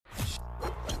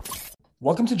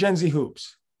Welcome to Gen Z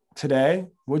Hoops. Today,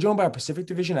 we're joined by a Pacific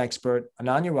Division expert,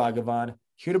 Ananya Raghavan,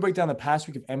 here to break down the past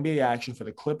week of NBA action for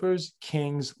the Clippers,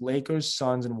 Kings, Lakers,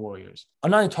 Suns, and Warriors.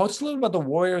 Ananya, talk to us a little about the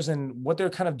Warriors and what they're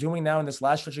kind of doing now in this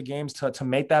last stretch of games to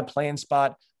make that play-in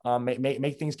spot,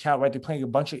 make things count, right? They're playing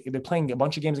a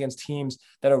bunch of games against teams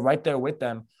that are right there with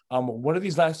them. What are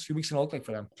these last few weeks going to look like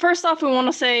for them? First off, we want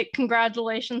to say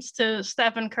congratulations to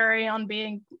Stephen Curry on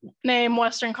being named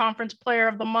Western Conference Player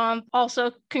of the Month.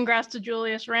 Also, congrats to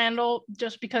Julius Randle,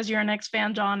 just because you're a Knicks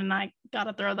fan, John, and I got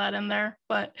to throw that in there.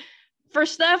 But for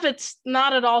Steph, it's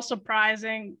not at all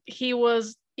surprising. He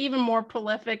was even more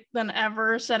prolific than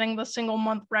ever, setting the single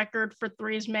month record for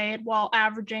threes made while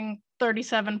averaging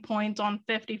 37 points on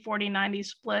 50, 40, 90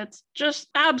 splits. Just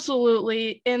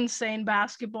absolutely insane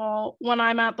basketball. When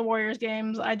I'm at the Warriors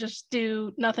games, I just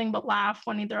do nothing but laugh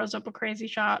when he throws up a crazy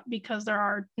shot because there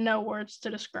are no words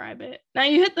to describe it. Now,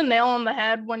 you hit the nail on the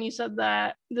head when you said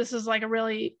that this is like a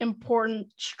really important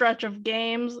stretch of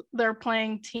games. They're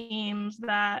playing teams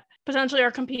that potentially are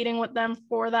competing with them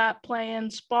for that play-in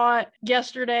spot.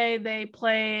 Yesterday, they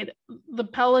played the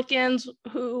Pelicans,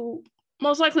 who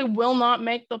most likely will not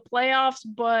make the playoffs,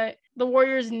 but the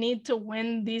Warriors need to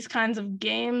win these kinds of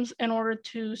games in order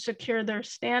to secure their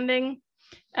standing.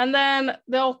 And then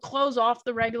they'll close off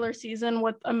the regular season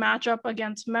with a matchup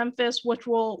against Memphis, which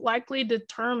will likely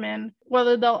determine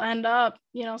whether they'll end up,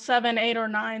 7, 8, or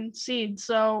 9 seeds.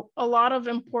 So a lot of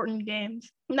important games.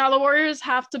 Now, the Warriors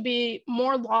have to be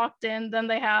more locked in than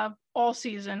they have all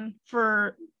season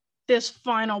for this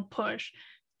final push.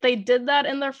 They did that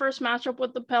in their first matchup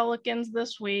with the Pelicans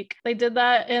this week. They did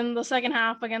that in the second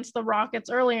half against the Rockets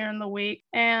earlier in the week.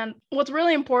 And what's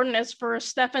really important is for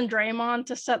Steph and Draymond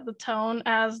to set the tone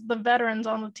as the veterans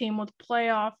on the team with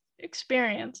playoff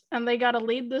experience. And they got to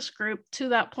lead this group to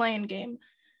that play-in game.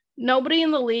 Nobody in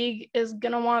the league is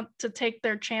going to want to take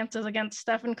their chances against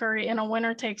Stephen Curry in a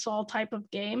winner-takes-all type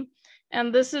of game.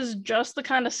 And this is just the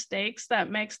kind of stakes that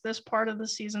makes this part of the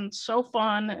season so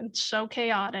fun and so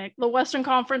chaotic. The Western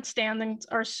Conference standings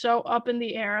are so up in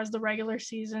the air as the regular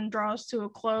season draws to a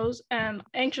close, and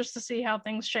anxious to see how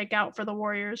things shake out for the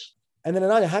Warriors. And then,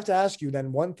 Ananya, I have to ask you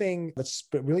then, one thing that's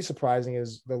really surprising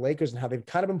is the Lakers and how they've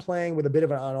kind of been playing with a bit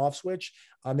of an on-off switch.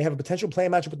 They have a potential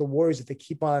playing matchup with the Warriors if they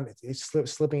keep on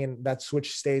slipping and that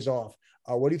switch stays off.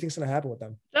 What do you think is going to happen with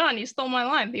them? John, you stole my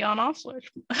line, the on-off switch.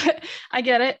 I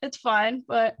get it. It's fine.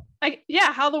 But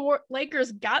how the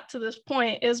Lakers got to this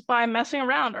point is by messing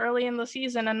around early in the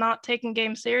season and not taking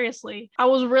games seriously. I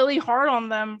was really hard on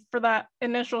them for that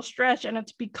initial stretch, and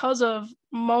it's because of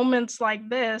moments like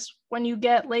this when you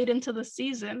get late into the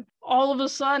season. All of a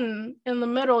sudden, in the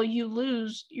middle, you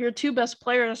lose your two best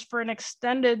players for an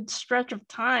extended stretch of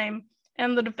time,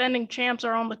 and the defending champs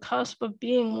are on the cusp of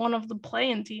being one of the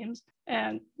play-in teams.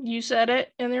 And you said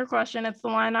it in your question. It's the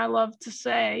line I love to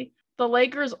say. The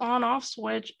Lakers on-off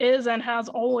switch is and has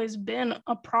always been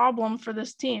a problem for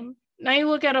this team. Now you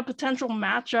look at a potential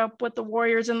matchup with the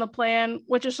Warriors in the play-in,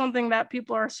 which is something that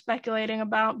people are speculating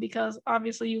about because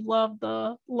obviously you love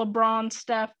the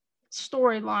LeBron-Steph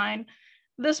storyline.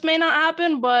 This may not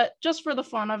happen, but just for the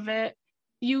fun of it,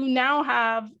 you now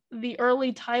have the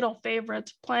early title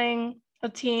favorites playing a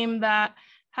team that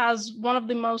has one of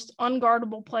the most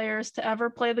unguardable players to ever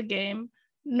play the game.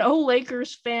 No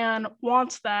Lakers fan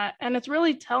wants that. And it's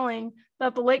really telling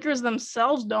that the Lakers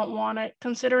themselves don't want it,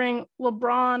 considering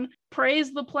LeBron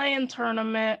praised the play-in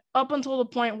tournament up until the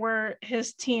point where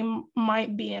his team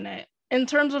might be in it. In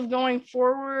terms of going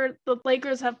forward, the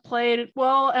Lakers have played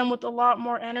well and with a lot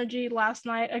more energy last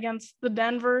night against the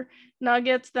Denver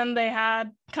Nuggets than they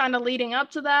had kind of leading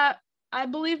up to that. I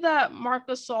believe that Marc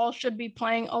Gasol should be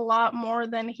playing a lot more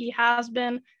than he has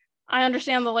been. I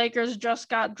understand the Lakers just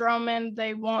got Drummond.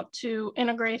 They want to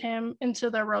integrate him into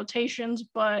their rotations,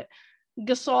 but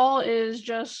Gasol is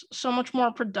just so much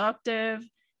more productive.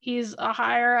 He's a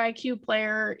higher IQ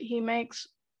player. He makes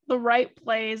the right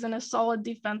plays and is solid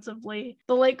defensively.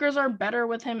 The Lakers are better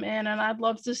with him in, and I'd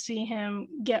love to see him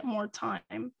get more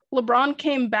time. LeBron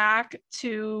came back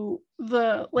to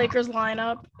the Lakers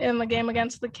lineup in the game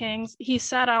against the Kings. He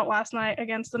sat out last night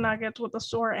against the Nuggets with a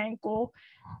sore ankle.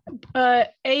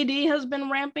 AD has been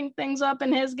ramping things up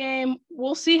in his game.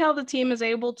 We'll see how the team is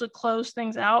able to close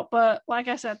things out. But like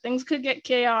I said, things could get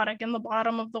chaotic in the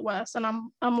bottom of the West, and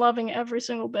I'm loving every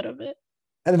single bit of it.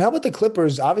 And then how about the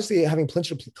Clippers? Obviously having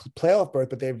clinched a playoff berth,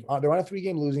 but they're on a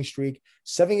 3-game losing streak,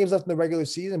 7 games left in the regular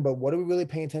season. But what are we really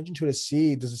paying attention to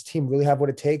see? Does this team really have what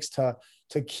it takes to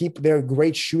keep their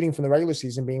great shooting from the regular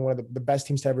season, being one of the best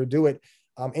teams to ever do it?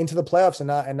 into the playoffs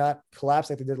and not collapse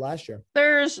like they did last year?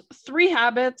 There's 3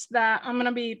 habits that I'm going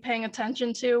to be paying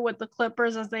attention to with the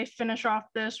Clippers as they finish off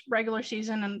this regular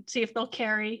season and see if they'll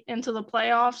carry into the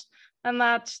playoffs. And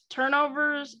that's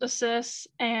turnovers, assists,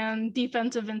 and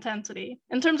defensive intensity.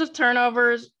 In terms of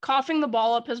turnovers, coughing the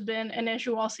ball up has been an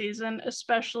issue all season,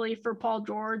 especially for Paul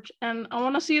George. And I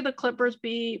want to see the Clippers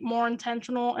be more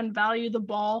intentional and value the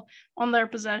ball on their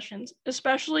possessions,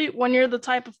 especially when you're the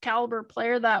type of caliber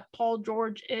player that Paul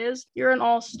George is. You're an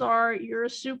all-star, you're a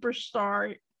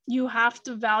superstar. You have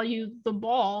to value the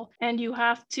ball, and you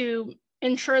have to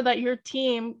ensure that your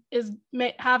team is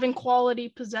having quality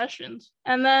possessions.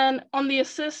 And then on the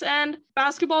assist end,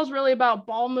 basketball is really about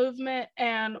ball movement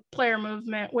and player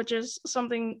movement, which is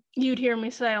something you'd hear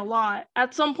me say a lot.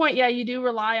 At some point, yeah, you do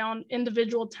rely on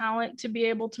individual talent to be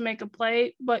able to make a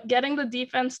play, but getting the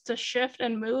defense to shift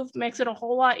and move makes it a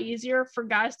whole lot easier for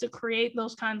guys to create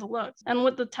those kinds of looks. And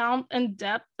with the talent and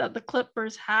depth that the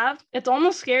Clippers have, it's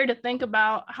almost scary to think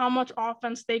about how much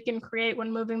offense they can create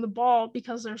when moving the ball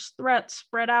because there's threats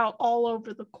spread out all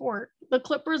over the court. The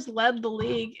Clippers led the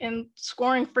league in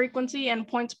scoring frequency and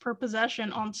points per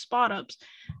possession on spot ups.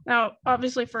 Now,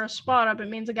 obviously for a spot up, it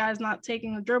means a guy's not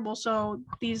taking the dribble, so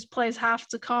these plays have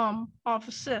to come off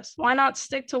assists. Why not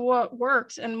stick to what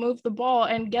works and move the ball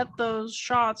and get those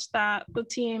shots that the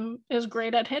team is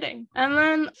great at hitting? And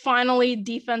then finally,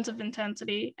 defensive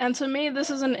intensity. And to me, this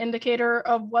is an indicator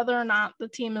of whether or not the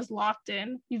team is locked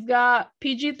in. You've got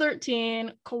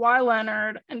PG-13, Kawhi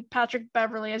Leonard, and Patrick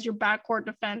Beverley as your backcourt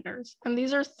defenders. And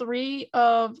these are 3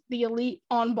 of the elite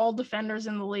on-ball defenders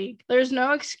in the league. There's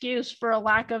no excuse for a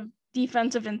lack of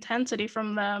defensive intensity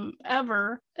from them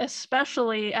ever,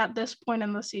 especially at this point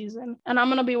in the season. And I'm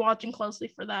going to be watching closely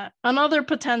for that. Another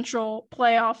potential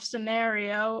playoff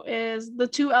scenario is the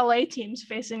 2 LA teams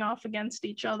facing off against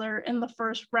each other in the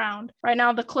first round. Right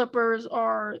now, the Clippers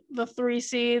are the 3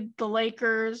 seed, the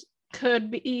Lakers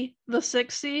could be the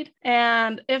 6th seed.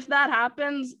 And if that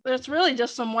happens, it's really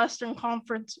just some Western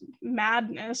Conference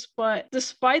madness. But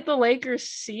despite the Lakers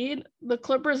seed, the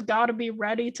Clippers got to be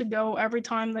ready to go every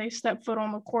time they step foot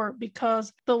on the court,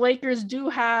 because the Lakers do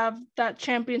have that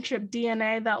championship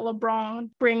DNA that LeBron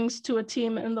brings to a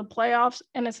team in the playoffs,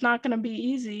 and it's not going to be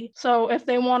easy. So if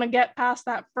they want to get past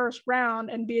that first round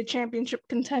and be a championship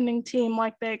contending team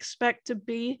like they expect to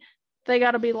be, they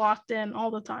got to be locked in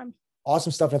all the time.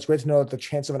 Awesome stuff. And it's great to know that the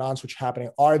chance of an on switch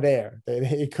happening are there.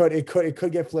 It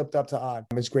could get flipped up to on.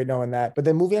 It's great knowing that. But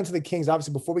then moving on to the Kings,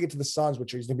 obviously, before we get to the Suns,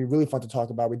 which is going to be really fun to talk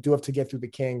about, we do have to get through the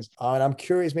Kings. And I'm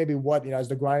curious, maybe what, as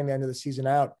they're grinding the end of the season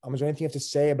out, is there anything you have to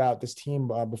say about this team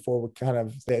before we kind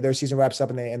of their season wraps up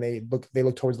and they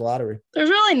look towards the lottery? There's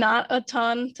really not a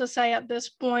ton to say at this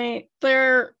point.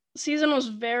 Their season was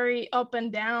very up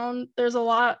and down. There's a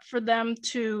lot for them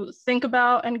to think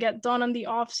about and get done in the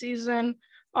off season.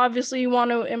 Obviously, you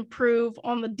want to improve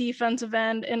on the defensive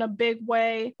end in a big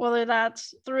way, whether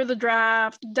that's through the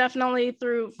draft, definitely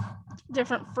through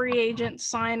different free agent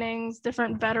signings,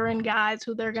 different veteran guys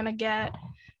who they're going to get.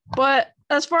 But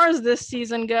as far as this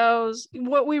season goes,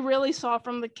 what we really saw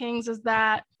from the Kings is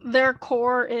that their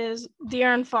core is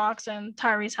De'Aaron Fox and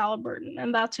Tyrese Halliburton,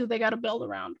 and that's who they got to build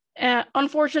around. And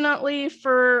unfortunately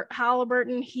for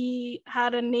Halliburton, he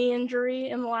had a knee injury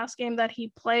in the last game that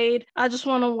he played. I just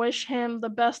want to wish him the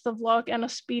best of luck and a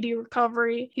speedy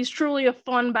recovery. He's truly a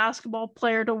fun basketball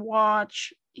player to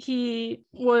watch. He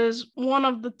was one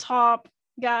of the top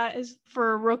guys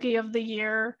for Rookie of the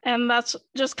Year, and that's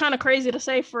just kind of crazy to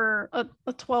say for a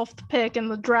 12th pick in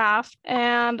the draft.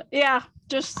 And yeah,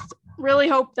 just really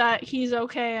hope that he's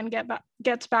okay and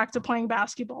gets back to playing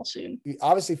basketball soon.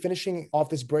 Obviously, finishing off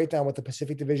this breakdown with the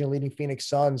Pacific Division leading Phoenix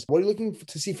Suns, what are you looking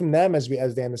to see from them as they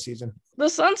end the season? The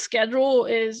Suns' schedule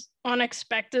is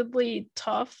unexpectedly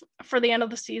tough for the end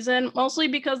of the season, mostly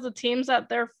because the teams that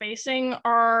they're facing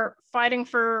are fighting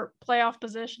for playoff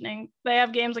positioning. They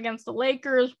have games against the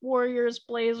Lakers, Warriors,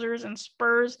 Blazers, and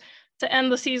Spurs to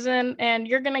end the season, and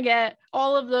you're going to get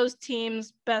all of those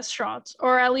teams' best shots,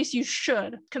 or at least you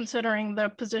should, considering the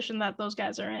position that those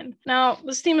guys are in. Now,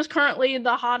 this team is currently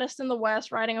the hottest in the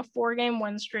West, riding a 4-game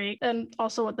win streak, and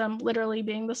also with them literally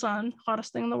being the Sun,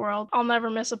 hottest thing in the world. I'll never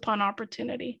miss a pun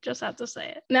opportunity, just have to say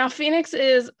it. Now, Phoenix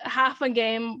is half a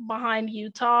game behind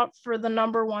Utah for the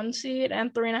number 1 seed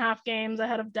and 3.5 games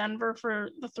ahead of Denver for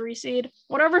the 3 seed.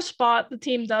 Whatever spot the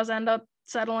team does end up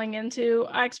settling into,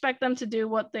 I expect them to do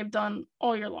what they've done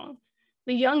all year long.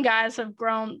 The young guys have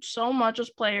grown so much as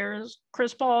players.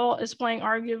 Chris Paul is playing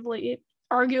arguably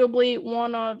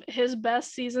one of his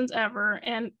best seasons ever,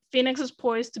 and Phoenix is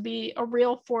poised to be a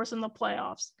real force in the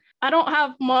playoffs. I don't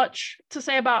have much to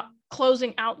say about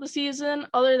closing out the season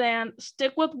other than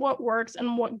stick with what works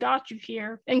and what got you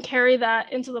here and carry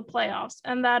that into the playoffs.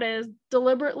 And that is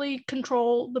deliberately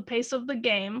control the pace of the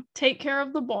game, take care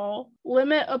of the ball,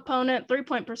 limit opponent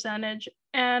 3-point percentage,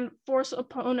 and force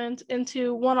opponents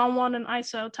into one-on-one and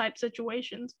ISO type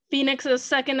situations. Phoenix is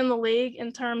second in the league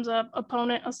in terms of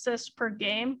opponent assists per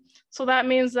game. So that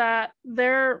means that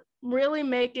they're really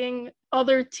making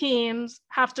other teams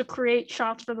have to create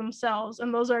shots for themselves,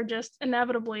 and those are just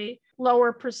inevitably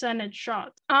lower percentage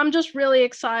shots. I'm just really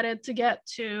excited to get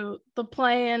to the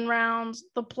play-in rounds,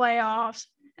 the playoffs,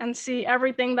 and see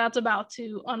everything that's about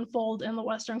to unfold in the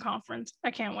Western Conference.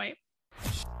 I can't wait.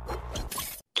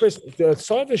 Chris, the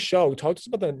start of the show, talk to us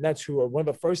about the Nets, who are one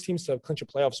of the first teams to clinch a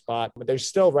playoff spot, but they're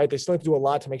still, right, they still have to do a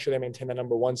lot to make sure they maintain the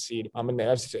number one seed. And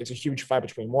it's a huge fight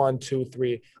between 1, 2,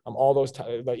 3. All those,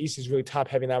 the East is really top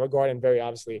heavy in that regard, and very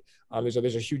obviously,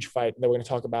 there's a huge fight that we're going to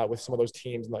talk about with some of those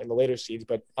teams in the later seeds.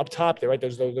 But up top, there, right,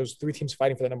 there's those 3 teams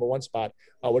fighting for the number one spot.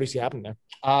 What do you see happening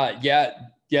there?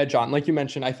 Yeah, John, like you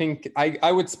mentioned, I think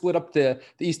I would split up the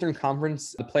Eastern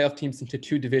Conference, the playoff teams, into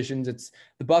 2 divisions. It's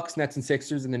the Bucks, Nets, and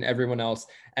Sixers, and then everyone else.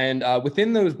 And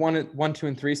within those 1, 2,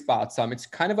 and 3 spots, it's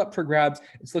kind of up for grabs.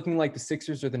 It's looking like the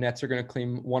Sixers or the Nets are going to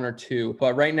claim 1 or 2.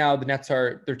 But right now, the Nets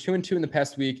they're 2-2 in the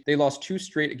past week. They lost 2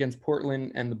 straight against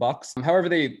Portland and the Bucks. However,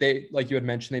 they like you had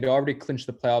mentioned, they'd already clinched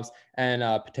the playoffs and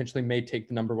potentially may take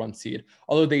the number 1 seed.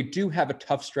 Although they do have a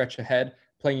tough stretch ahead,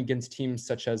 playing against teams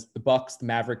such as the Bucks, the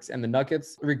Mavericks, and the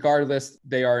Nuggets. Regardless,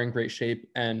 they are in great shape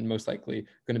and most likely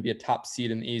going to be a top seed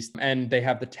in the East, and they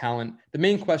have the talent. The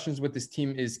main questions with this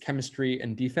team is chemistry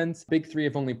and defense. Big Three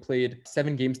have only played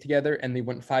 7 games together, and they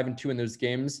went 5-2 in those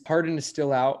games. Harden is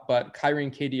still out, but Kyrie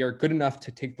and KD are good enough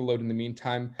to take the load in the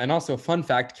meantime. And also, fun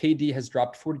fact, KD has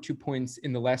dropped 42 points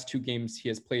in the last 2 games he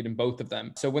has played in both of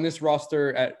them. So when this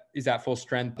roster is at full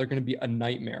strength, they're going to be a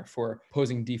nightmare for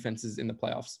opposing defenses in the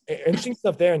playoffs. Interesting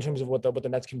stuff there in terms of what the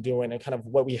Nets can do and kind of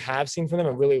what we have seen from them,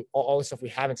 and really all the stuff we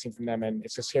haven't seen from them. And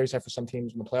it's a scary side for some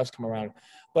teams when the playoffs come around.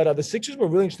 But the Sixers were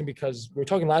really interesting because we were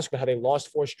talking last week about how they lost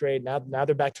 4 straight. Now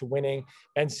they're back to winning.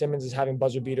 Ben Simmons is having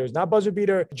buzzer beaters, not buzzer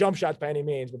beater jump shots by any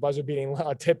means, but buzzer beating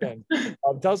tip in.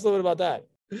 Tell us a little bit about that.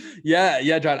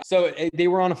 Yeah, John. So they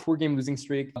were on a 4-game losing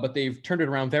streak, but they've turned it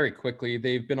around very quickly.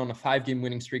 They've been on a 5-game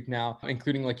winning streak now,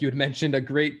 including, like you had mentioned, a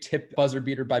great tip buzzer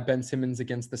beater by Ben Simmons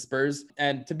against the Spurs.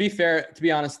 And to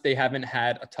be honest, they haven't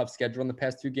had a tough schedule in the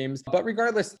past 2 games. But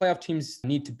regardless, playoff teams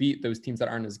need to beat those teams that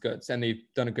aren't as good, and they've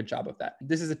done a good job of that.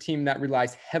 This is a team that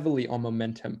relies heavily on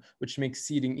momentum, which makes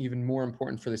seeding even more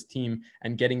important for this team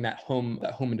and getting that home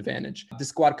advantage. The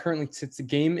squad currently sits a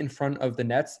game in front of the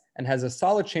Nets and has a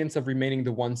solid chance of remaining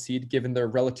the 1 seed given their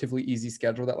relatively easy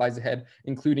schedule that lies ahead,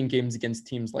 including games against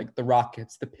teams like the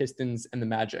Rockets, the Pistons, and the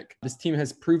Magic. This team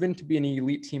has proven to be an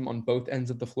elite team on both ends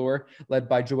of the floor, led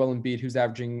by Joel Embiid, who's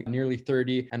averaging nearly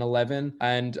 30 and 11.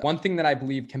 And one thing that I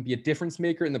believe can be a difference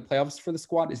maker in the playoffs for the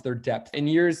squad is their depth.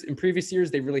 In previous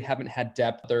years, they really haven't had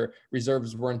depth. Their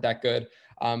reserves weren't that good.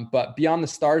 But beyond the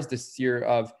stars this year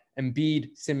of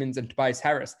Embiid, Simmons, and Tobias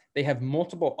Harris, they have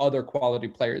multiple other quality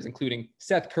players, including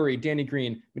Seth Curry, Danny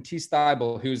Green, Matisse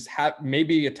Thybulle, who's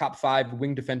maybe a top 5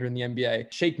 wing defender in the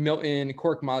NBA, Shake Milton,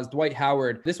 Korkmaz, Dwight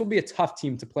Howard. This will be a tough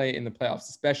team to play in the playoffs,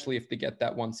 especially if they get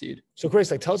that 1 seed. So Chris,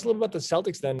 tell us a little about the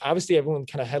Celtics then. Obviously, everyone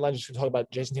kind of headlines just to talk about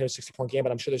Jason Tatum's 60-point game,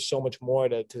 but I'm sure there's so much more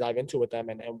to dive into with them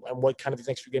and what kind of these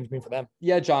next few games mean for them.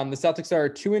 Yeah, John, the Celtics are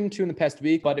 2-2 in the past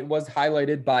week, but it was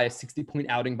highlighted by a 60-point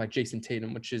outing by Jason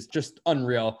Tatum, which is just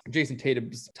unreal. Jason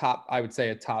Tatum's top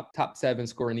 7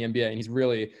 scorer in the NBA, and he's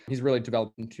really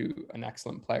developed into an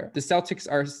excellent player. The Celtics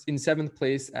are in 7th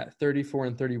place at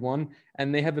 34-31,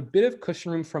 and they have a bit of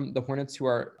cushion room from the Hornets, who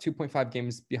are 2.5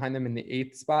 games behind them in the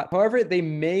 8th spot. However, they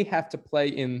may have to play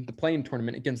in the play-in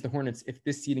tournament against the Hornets if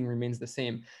this seeding remains the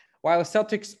same. While the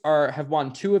Celtics have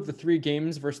won 2 of the 3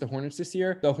 games versus the Hornets this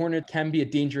year, the Hornets can be a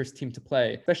dangerous team to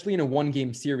play, especially in a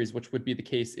 1-game series, which would be the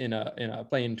case in a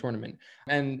play-in tournament.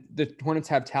 And the Hornets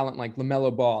have talent like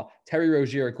LaMelo Ball, Terry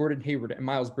Rozier, Gordon Hayward, and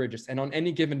Miles Bridges. And on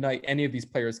any given night, any of these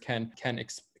players can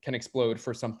explode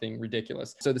for something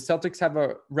ridiculous. So the Celtics have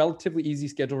a relatively easy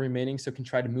schedule remaining, so can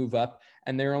try to move up.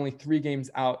 And they're only 3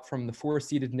 games out from the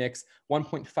 4-seeded Knicks,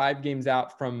 1.5 games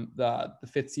out from the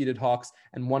 5th-seeded Hawks,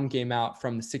 and 1 game out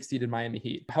from the 6th-seeded Miami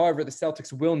Heat. However, the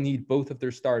Celtics will need both of their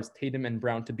stars, Tatum and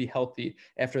Brown, to be healthy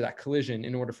after that collision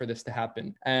in order for this to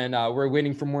happen. And we're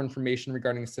waiting for more information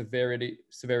regarding the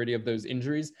severity of those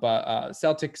injuries. But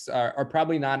Celtics are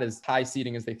probably not as high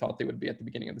seeding as they thought they would be at the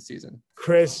beginning of the season.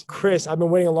 Chris, I've been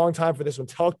waiting a long time for this one.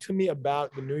 Talk to me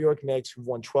about the New York Knicks, who've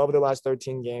won 12 of their last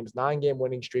 13 games, 9-game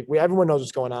winning streak. Everyone knows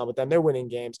what's going on with them. They're winning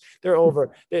games. They're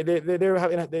over. They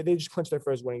just clinched their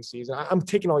first winning season. I'm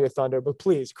taking all your thunder, but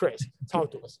please, Chris,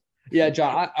 talk to us. Yeah,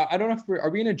 John, I don't know if are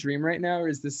we in a dream right now, or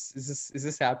is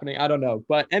this happening? I don't know.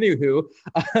 But anywho,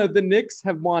 the Knicks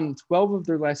have won 12 of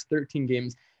their last 13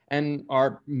 games and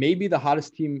are maybe the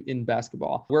hottest team in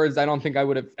basketball. Whereas I don't think I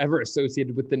would have ever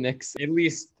associated with the Knicks, at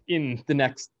least in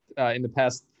the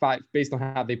past 5, based on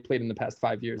how they played in the past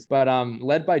 5 years. But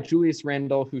led by Julius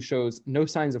Randle, who shows no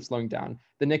signs of slowing down,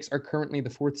 the Knicks are currently the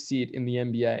 4th seed in the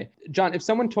NBA. John, if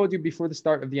someone told you before the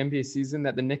start of the NBA season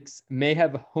that the Knicks may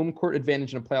have a home court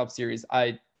advantage in a playoff series,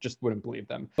 I just wouldn't believe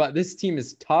them. But this team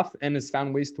is tough and has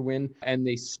found ways to win, and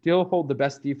they still hold the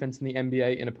best defense in the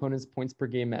NBA in opponents' points per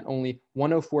game at only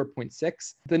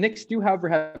 104.6. The Knicks do, however,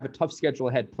 have a tough schedule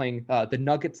ahead, playing the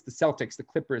Nuggets, the Celtics, the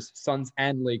Clippers, Suns,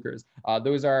 and Lakers.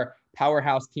 Those are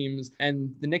powerhouse teams,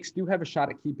 and the Knicks do have a shot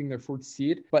at keeping their 4th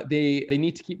seed, but they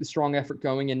need to keep the strong effort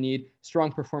going and need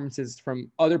strong performances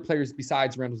from other players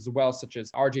besides Randle as well, such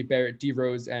as RJ Barrett, D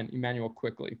Rose, and Emmanuel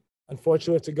Quickley.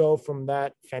 Unfortunately, to go from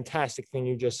that fantastic thing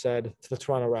you just said to the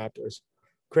Toronto Raptors.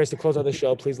 Chris, to close out the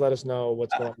show, please let us know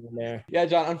what's going on there. Yeah,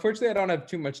 John, unfortunately, I don't have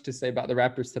too much to say about the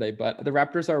Raptors today, but the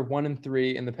Raptors are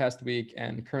 1-3 in the past week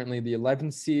and currently the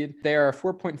 11th seed. They are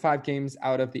 4.5 games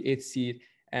out of the 8th seed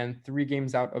and 3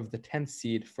 games out of the 10th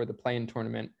seed for the play-in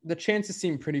tournament. The chances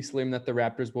seem pretty slim that the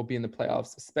Raptors will be in the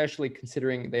playoffs, especially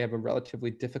considering they have a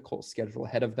relatively difficult schedule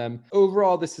ahead of them.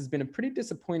 Overall, this has been a pretty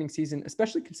disappointing season,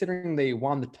 especially considering they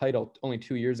won the title only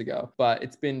 2 years ago. But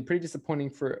it's been pretty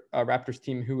disappointing for a Raptors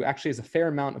team who actually has a fair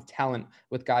amount of talent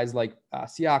with guys like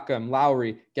Siakam,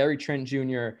 Lowry, Gary Trent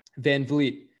Jr., Van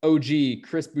Vliet, OG,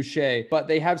 Chris Boucher, but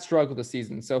they have struggled this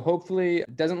season. So hopefully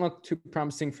it doesn't look too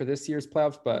promising for this year's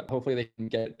playoffs, but hopefully they can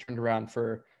get it turned around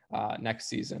for next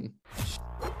season.